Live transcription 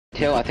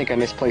hill. I think I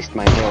misplaced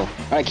my hill.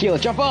 Alright, Keela,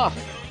 jump off!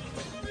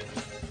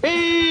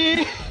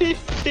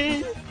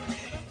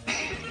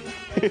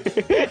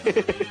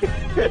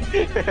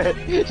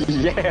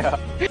 Yeah!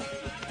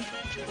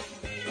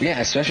 Yeah,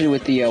 especially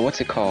with the,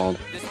 what's it called?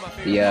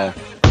 The,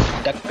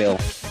 duck bill.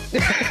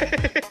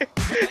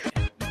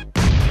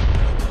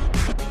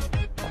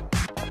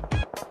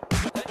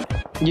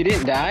 You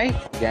didn't die?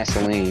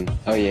 Gasoline.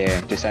 Oh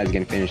yeah, Josiah's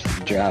gonna finish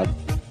the job.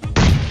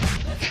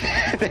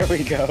 There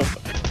we go.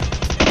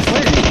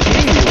 What is he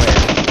kidding me with?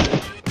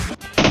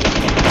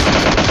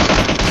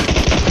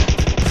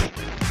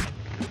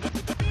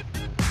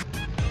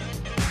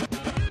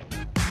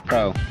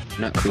 Bro,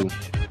 not cool.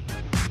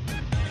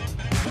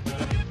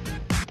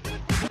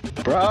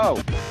 Bro!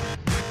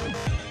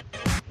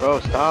 Bro,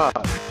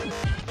 stop.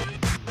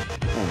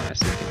 Hold on a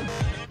second.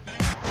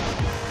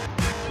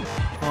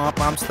 Oh,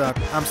 I'm stuck.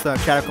 I'm stuck.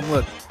 Shadow, come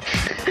look.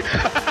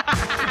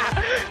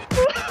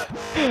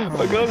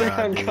 What goes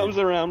around comes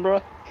around,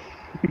 bro.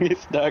 Get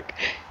stuck.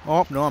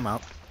 Oh, no, I'm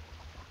out.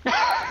 Oops.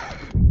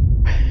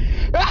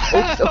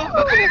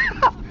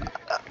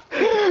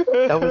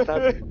 That was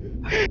not...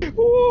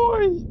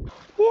 Why?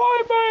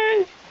 Why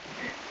me?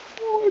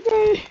 Why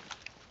me?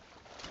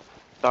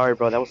 Sorry,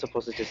 bro. That was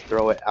supposed to just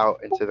throw it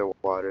out into the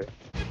water.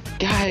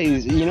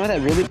 Guys, you know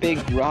that really big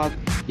rock?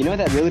 You know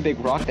that really big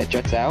rock that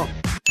juts out?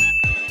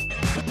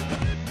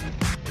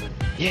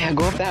 Yeah,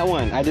 go up that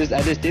one. I just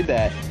did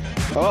that.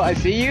 Oh, I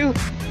see you.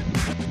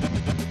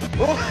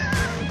 Oh.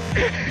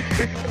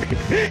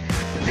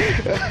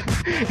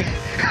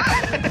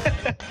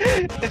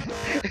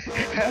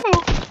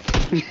 Help!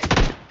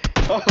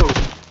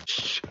 Oh!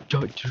 Shh!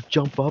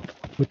 Jump up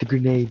with the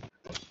grenade.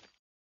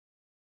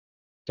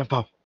 Jump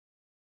up.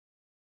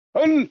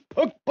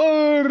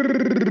 Akbar!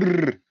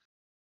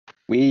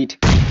 Wheat.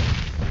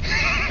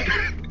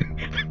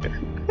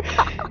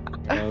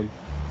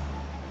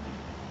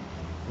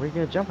 Where are you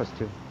gonna jump us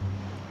to?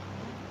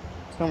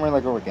 Somewhere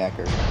like over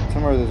Gacker.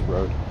 Somewhere this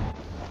road.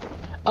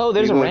 Oh,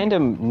 there's a Really?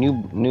 random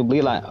new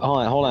blue light. Hold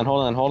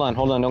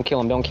on. Don't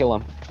kill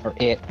him. Or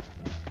it.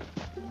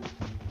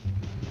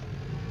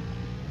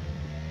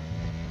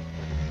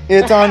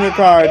 It's on your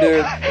car,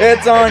 dude.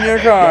 It's on your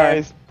car.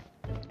 Guys,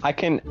 I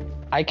can.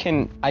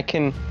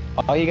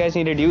 All you guys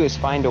need to do is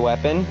find a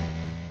weapon,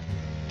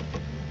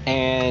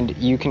 and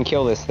you can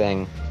kill this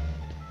thing.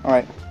 All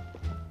right.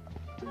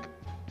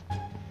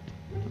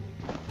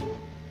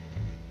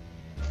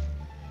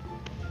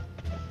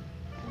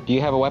 Do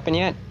you have a weapon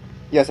yet?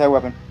 Yes, I have a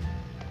weapon.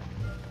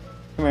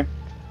 Come here.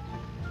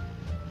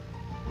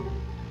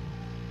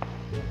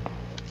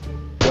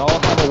 We all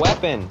have a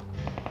weapon.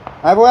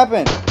 I have a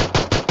weapon.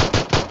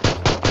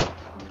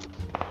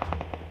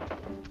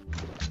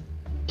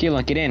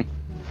 Keelan, get in.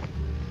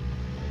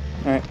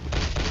 All right.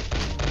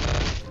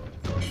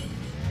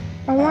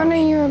 I want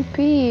a UMP.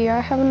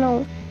 I have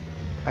no.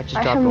 I just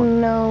I dropped have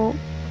one. no.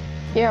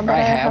 Yeah, but I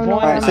I have have no.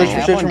 one. All right. I Search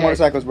have for one, guys.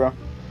 motorcycles, bro.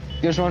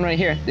 There's one right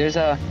here. There's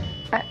a.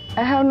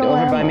 I have no.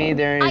 Over by ammo. me, I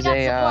there's got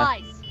a.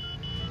 supplies.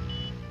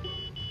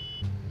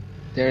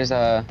 There's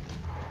a.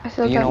 I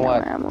still You got know no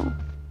what? ammo.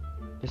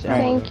 Just Right.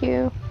 ammo. Thank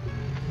you.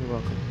 You're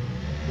welcome.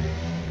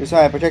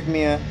 Josiah, protect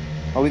me.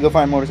 While we go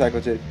find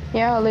motorcycles, dude.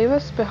 Yeah, leave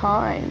us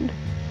behind.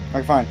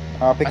 Alright, fine.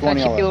 I'll I pick thought one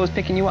of y'all Keelan up. was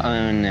picking you up.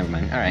 Never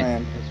mind. All right.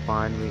 Man. It's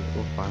fine. We'll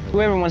find it.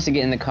 Whoever wants to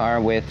get in the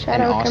car with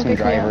Shadow, an come awesome pick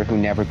me driver up. who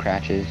never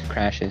crashes.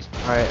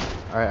 Alright,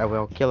 I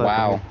will. Kill it.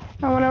 Wow.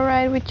 I want to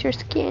ride with your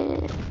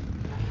skin.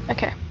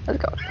 Okay, let's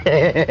go.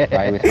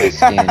 Ride with my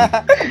skin.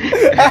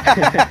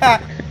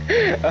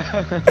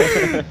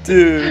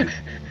 Dude.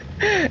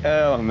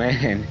 Oh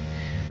man.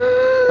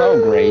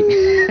 Oh great.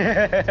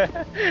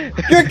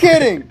 You're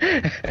kidding!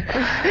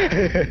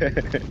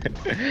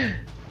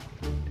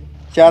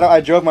 Shadow, I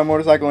drove my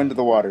motorcycle into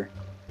the water.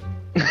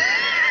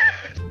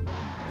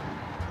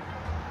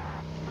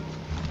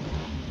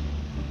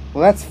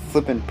 Well, that's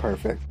flippin'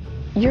 perfect.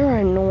 You're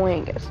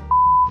annoying as.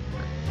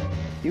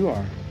 You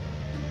are.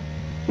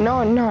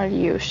 No, not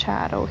you,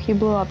 Shadow. He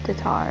blew up the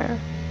tire.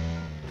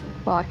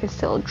 Well, I can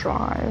still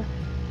drive.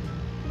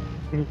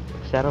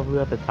 Shadow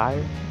blew out the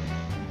tire?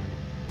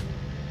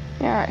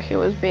 Yeah, he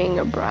was being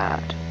a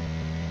brat.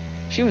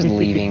 She was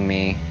leaving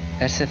me.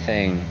 That's the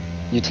thing.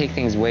 You take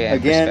things way out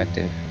of Again?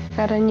 perspective.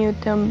 Got a new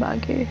dumb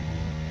buggy.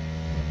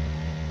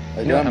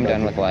 You know what? I'm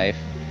done with life.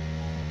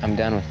 I'm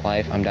done with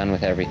life. I'm done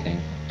with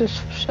everything.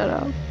 Just shut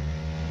up.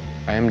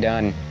 I am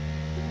done.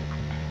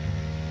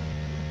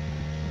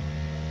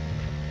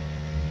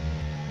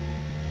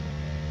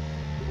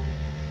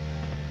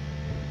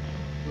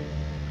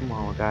 Come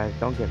on, guys.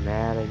 Don't get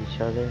mad at each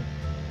other.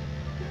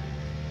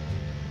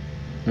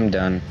 I'm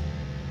done.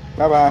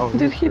 Bye bye. Oh,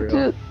 Did he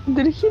do?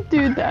 Did he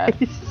do that?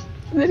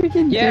 Did he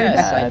do Yes,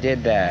 that? I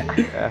did that.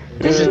 Yeah.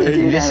 This is Did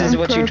he do this that is on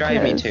what you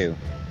drive me purpose? to.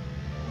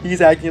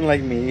 He's acting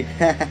like me.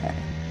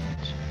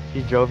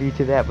 She drove you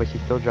to that, but she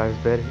still drives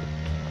better.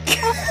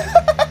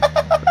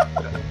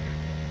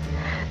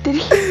 Did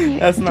he?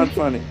 That's did not he-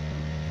 funny.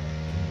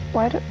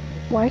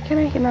 Why can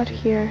I not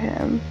hear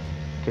him?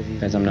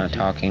 Because I'm not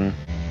talking.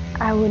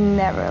 I would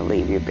never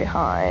leave you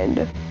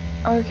behind.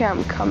 Okay,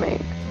 I'm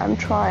coming. I'm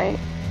trying.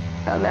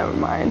 Oh, never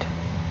mind.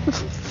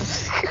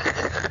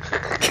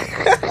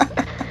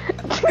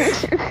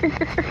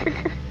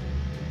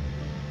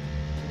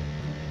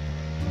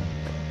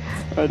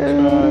 I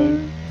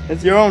tried.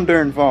 It's your own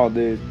darn fault,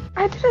 dude.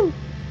 I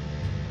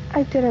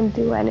didn't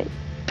do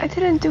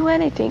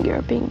anything.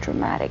 You're being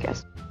dramatic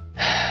as.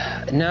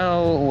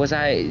 No,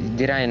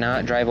 did I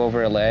not drive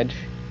over a ledge?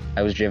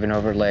 I was driven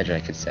over a ledge, I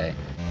could say.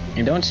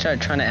 And don't start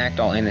trying to act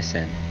all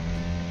innocent.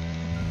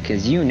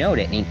 Cause you know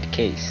that ain't the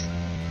case.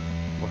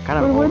 We're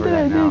kind of What over did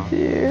I that now. do to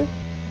you?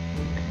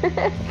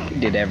 You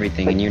did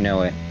everything and you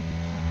know it.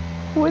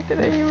 What did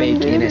The I even fake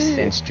do to you?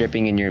 innocence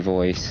dripping in your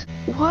voice.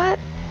 What?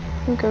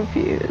 I'm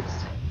confused.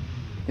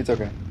 It's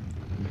okay.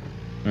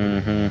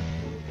 Mm-hmm.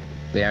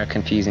 They are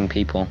confusing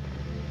people.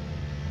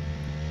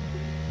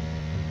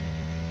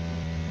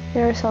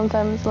 They're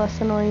sometimes less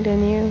annoying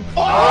than you.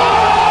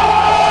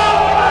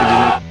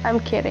 I'm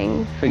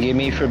kidding. Forgive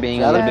me for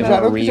being a Shadow, little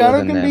bit more real Shadow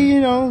than can them. be, you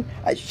know.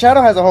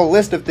 Shadow has a whole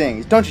list of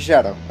things, don't you,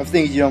 Shadow? Of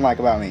things you don't like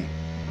about me.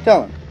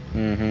 Tell him.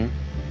 Mm-hmm.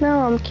 No,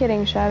 I'm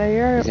kidding, Shadow.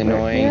 You're. He's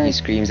annoying, You're, he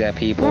screams at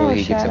people, No,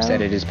 he gets Shadow.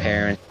 upset at his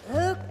parents.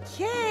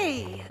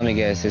 Okay. Let me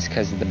guess, it's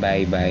because of the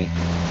baby.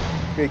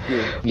 Good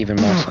kid. Even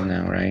more so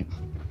now, right?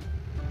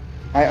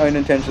 I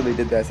unintentionally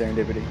did that,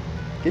 Serendipity.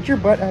 Get your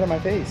butt out of my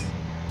face.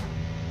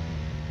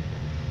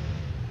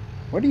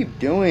 What are you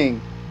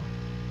doing?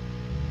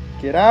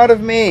 Get out of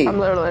me! I'm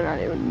literally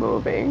not even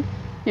moving.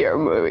 You're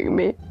moving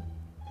me.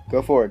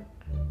 Go forward.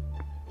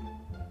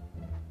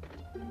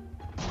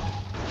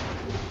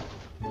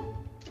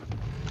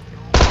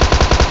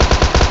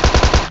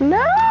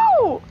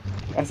 No!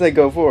 I said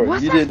go forward.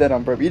 What's You that? did that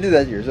on purpose. You did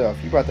that to yourself.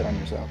 You brought that on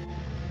yourself.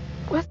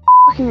 What's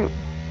fucking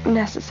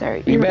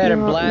necessary? You better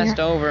blast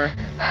over.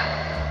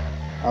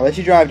 I'll let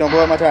you drive. Don't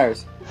blow up my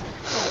tires.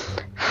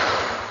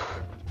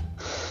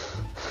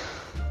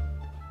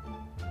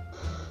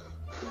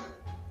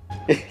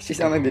 She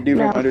sounds like the dude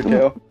from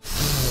Undertale.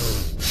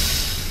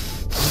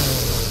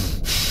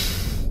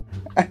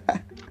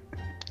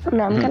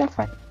 No, I'm gonna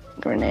find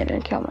a grenade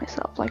and kill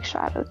myself like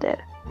Shadow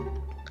did.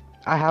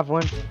 I have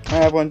one. I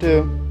have one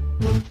too.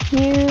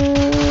 You.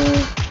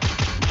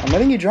 I'm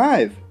letting you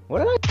drive. What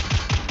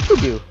did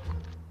I do?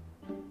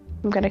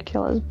 I'm gonna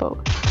kill us both.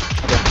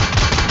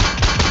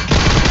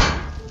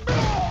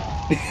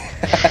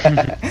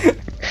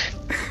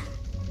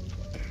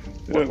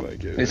 Oh my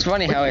god. It's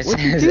funny how it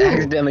says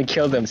accidentally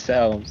killed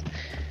themselves.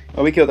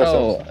 Oh, we killed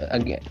ourselves.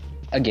 Oh,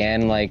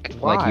 again, like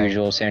Why?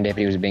 usual,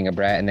 Serendipity was being a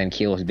brat, and then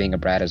Keel was being a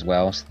brat as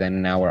well, so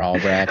then now we're all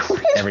brats,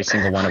 every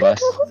single one of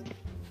us.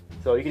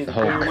 So you can The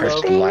either whole kill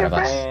cursed yourself lot of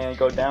us. and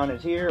go down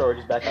into here, or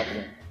just back up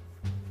again.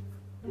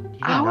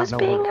 I was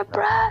being a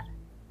brat.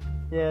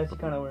 Yes, you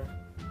kind of were.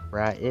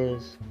 Rat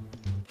is.